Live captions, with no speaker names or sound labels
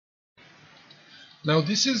Now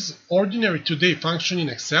this is ordinary today function in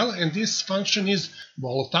Excel, and this function is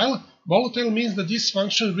volatile. Volatile means that this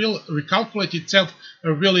function will recalculate itself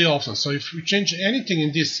really often. So if we change anything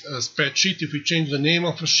in this spreadsheet, if we change the name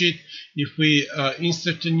of a sheet, if we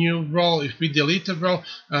insert a new row, if we delete a row,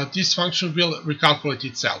 this function will recalculate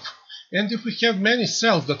itself. And if we have many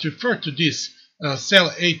cells that refer to this cell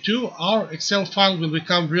A2, our Excel file will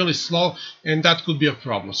become really slow, and that could be a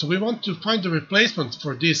problem. So we want to find a replacement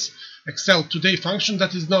for this Excel today function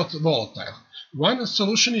that is not volatile. One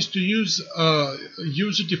solution is to use a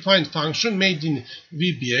user-defined function made in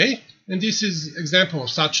VBA, and this is example of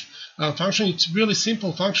such function. It's a really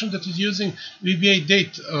simple function that is using VBA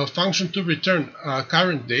date function to return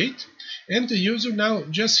current date, and the user now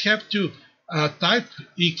just have to type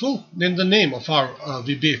equal, then the name of our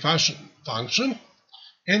VBA function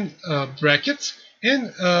and brackets,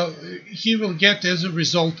 and he will get as a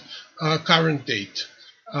result current date.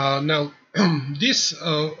 Now this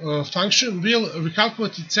function will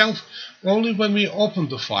recalculate itself only when we open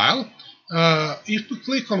the file. If we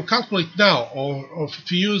click on calculate now, or if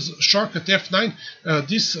we use shortcut F9,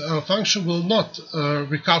 this function will not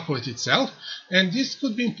recalculate itself, and this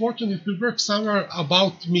could be important if we work somewhere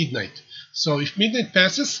about midnight. So if midnight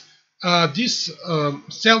passes, this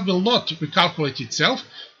cell will not recalculate itself.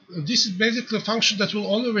 This is basically a function that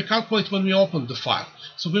will only recalculate when we open the file.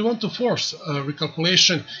 So we want to force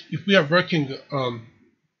recalculation if we are working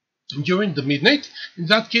during the midnight. In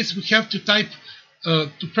that case, we have to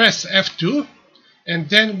to press F2, and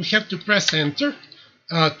then we have to press enter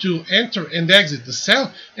to enter and exit the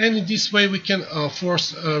cell, and in this way we can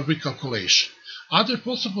force recalculation. Other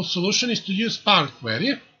possible solution is to use Power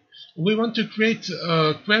Query. We want to create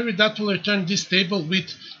a query that will return this table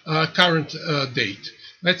with current date.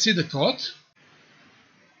 Let's see the code.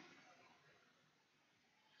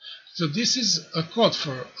 So this is a code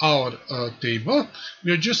for our table.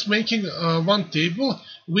 We are just making one table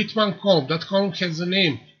with one column. That column has the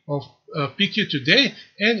name of PQ today,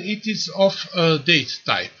 and it is of date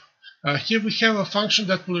type. Here we have a function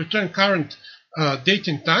that will return current date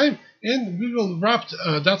and time, and we will wrap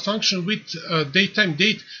that function with datetime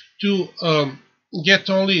date to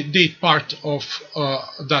get only date part of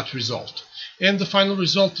that result. And the final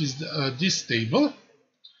result is this table,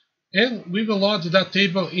 and we will load that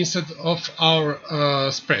table instead of our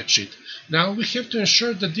spreadsheet. Now we have to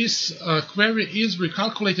ensure that this query is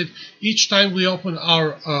recalculated each time we open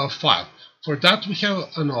our file. For that we have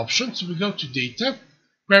an option. So we go to Data,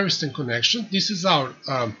 Queries and Connection. This is our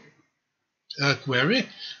query.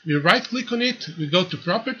 We right click on it, we go to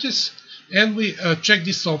Properties, and we check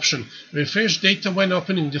this option, Refresh Data when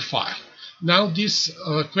opening the file. Now this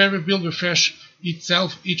query will refresh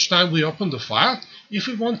itself each time we open the file. If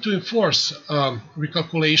we want to enforce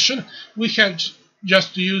recalculation, we have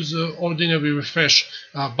just to use ordinary refresh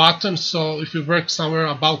button. So if we work somewhere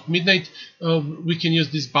about midnight, we can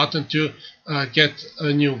use this button to get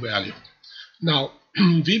a new value. Now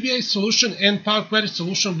VBA solution and Power Query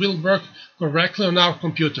solution will work correctly on our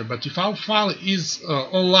computer, but if our file is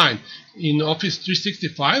online in Office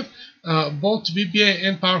 365, both VBA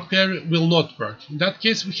and Power Query will not work. In that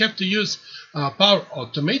case, we have to use Power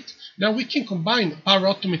Automate. Now we can combine Power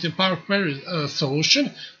Automate and Power Query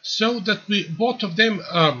solution so that both of them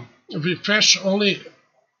refresh only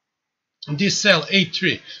this cell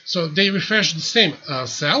A3, so they refresh the same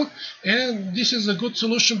cell, and this is a good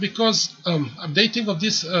solution because updating of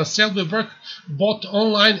this cell will work both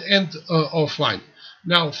online and offline.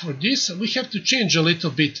 Now for this we have to change a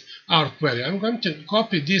little bit our query. I'm going to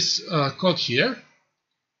copy this code here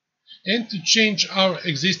and to change our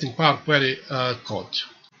existing Power Query code.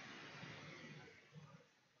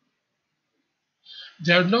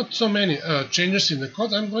 There are not so many changes in the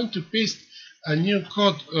code. I'm going to paste a new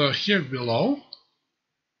code here below,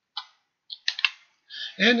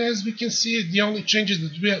 and as we can see, the only change is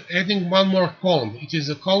that we are adding one more column. It is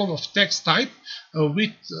a column of text type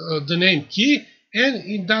with the name key, and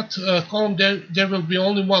in that column there will be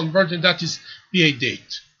only one word, and that is PA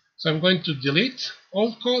date. So I'm going to delete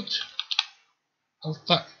all code. I'll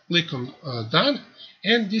click on done,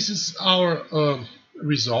 and this is our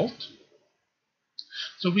result.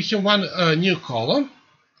 So we have one new column.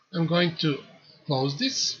 I'm going to close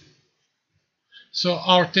this. So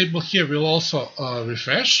our table here will also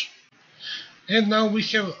refresh. And now we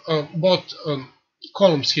have both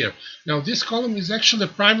columns here. Now this column is actually a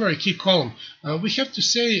primary key column. We have to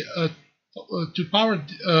say to Power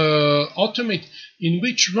Automate in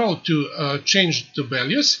which row to change the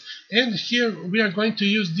values. And here we are going to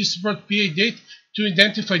use this word PA date to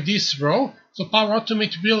identify this row. So Power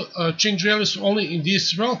Automate will change values only in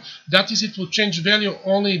this row. That is, it will change value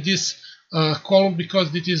only in this column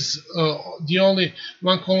because it is the only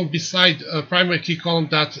one column beside primary key column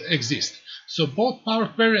that exists. So both Power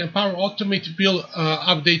Query and Power Automate will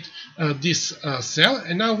update this cell,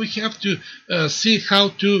 and now we have to see how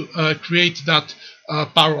to create that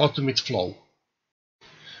Power Automate flow.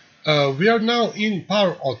 We are now in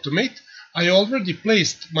Power Automate. I already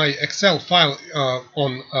placed my Excel file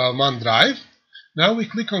on OneDrive. Now we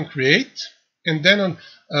click on Create and then on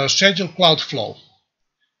Schedule Cloud Flow.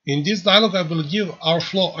 In this dialog I will give our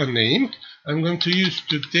flow a name. I'm going to use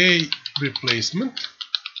Today Replacement.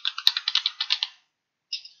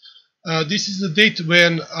 This is the date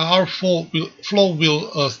when our flow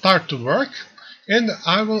will start to work, and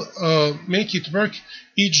I will make it work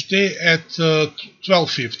each day at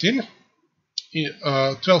 12:15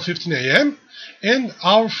 a.m. and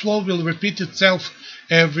our flow will repeat itself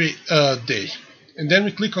every day. And then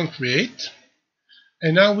we click on Create,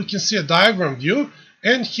 and now we can see a diagram view,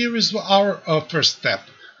 and here is our first step.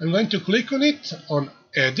 I'm going to click on it on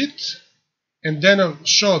Edit and then on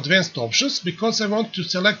Show Advanced Options, because I want to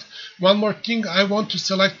select one more thing. I want to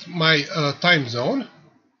select my time zone,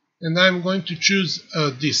 and I'm going to choose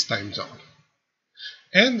this time zone.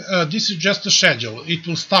 And this is just a schedule. It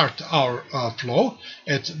will start our flow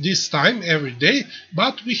at this time every day,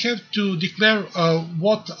 but we have to declare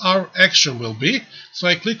what our action will be. So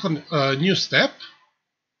I click on New Step,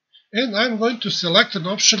 and I'm going to select an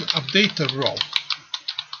option, Update a Row.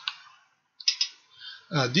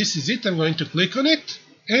 This is it. I'm going to click on it,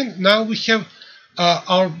 and now we have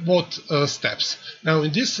our both steps. Now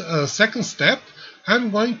in this second step,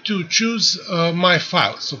 I'm going to choose my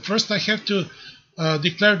file. So first I have to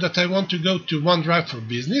declare that I want to go to OneDrive for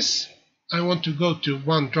Business. I want to go to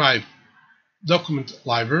OneDrive Document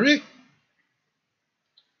Library.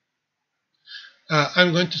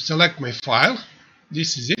 I'm going to select my file.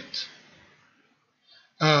 This is it.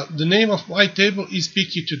 The name of my table is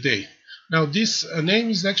PQ Today. Now this name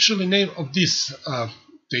is actually name of this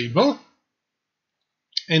table,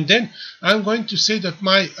 and then I'm going to say that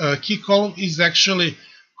my key column is actually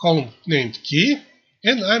column named key,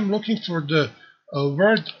 and I'm looking for the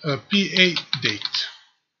word PA date.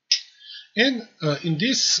 And in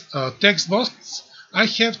this text box I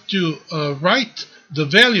have to write the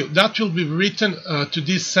value that will be written to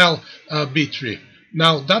this cell B3.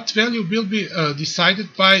 Now that value will be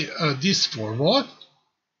decided by this formula.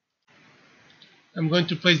 I'm going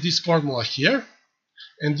to place this formula here,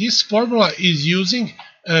 and this formula is using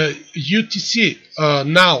UTC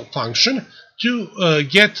now function to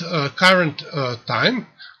get current time.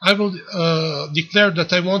 I will declare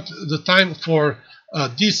that I want the time for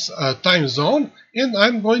this time zone, and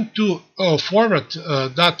I'm going to format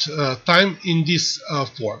that time in this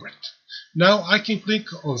format. Now I can click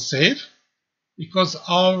on Save, because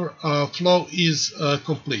our flow is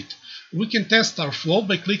complete. We can test our flow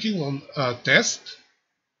by clicking on Test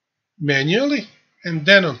manually, and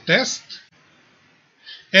then on Test,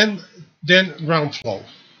 and then Run Flow.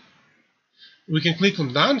 We can click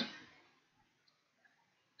on Done,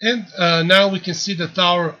 and now we can see that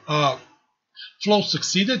our flow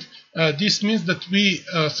succeeded. This means that we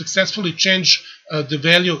successfully changed the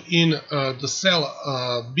value in the cell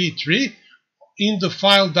B3 in the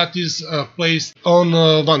file that is placed on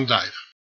OneDrive.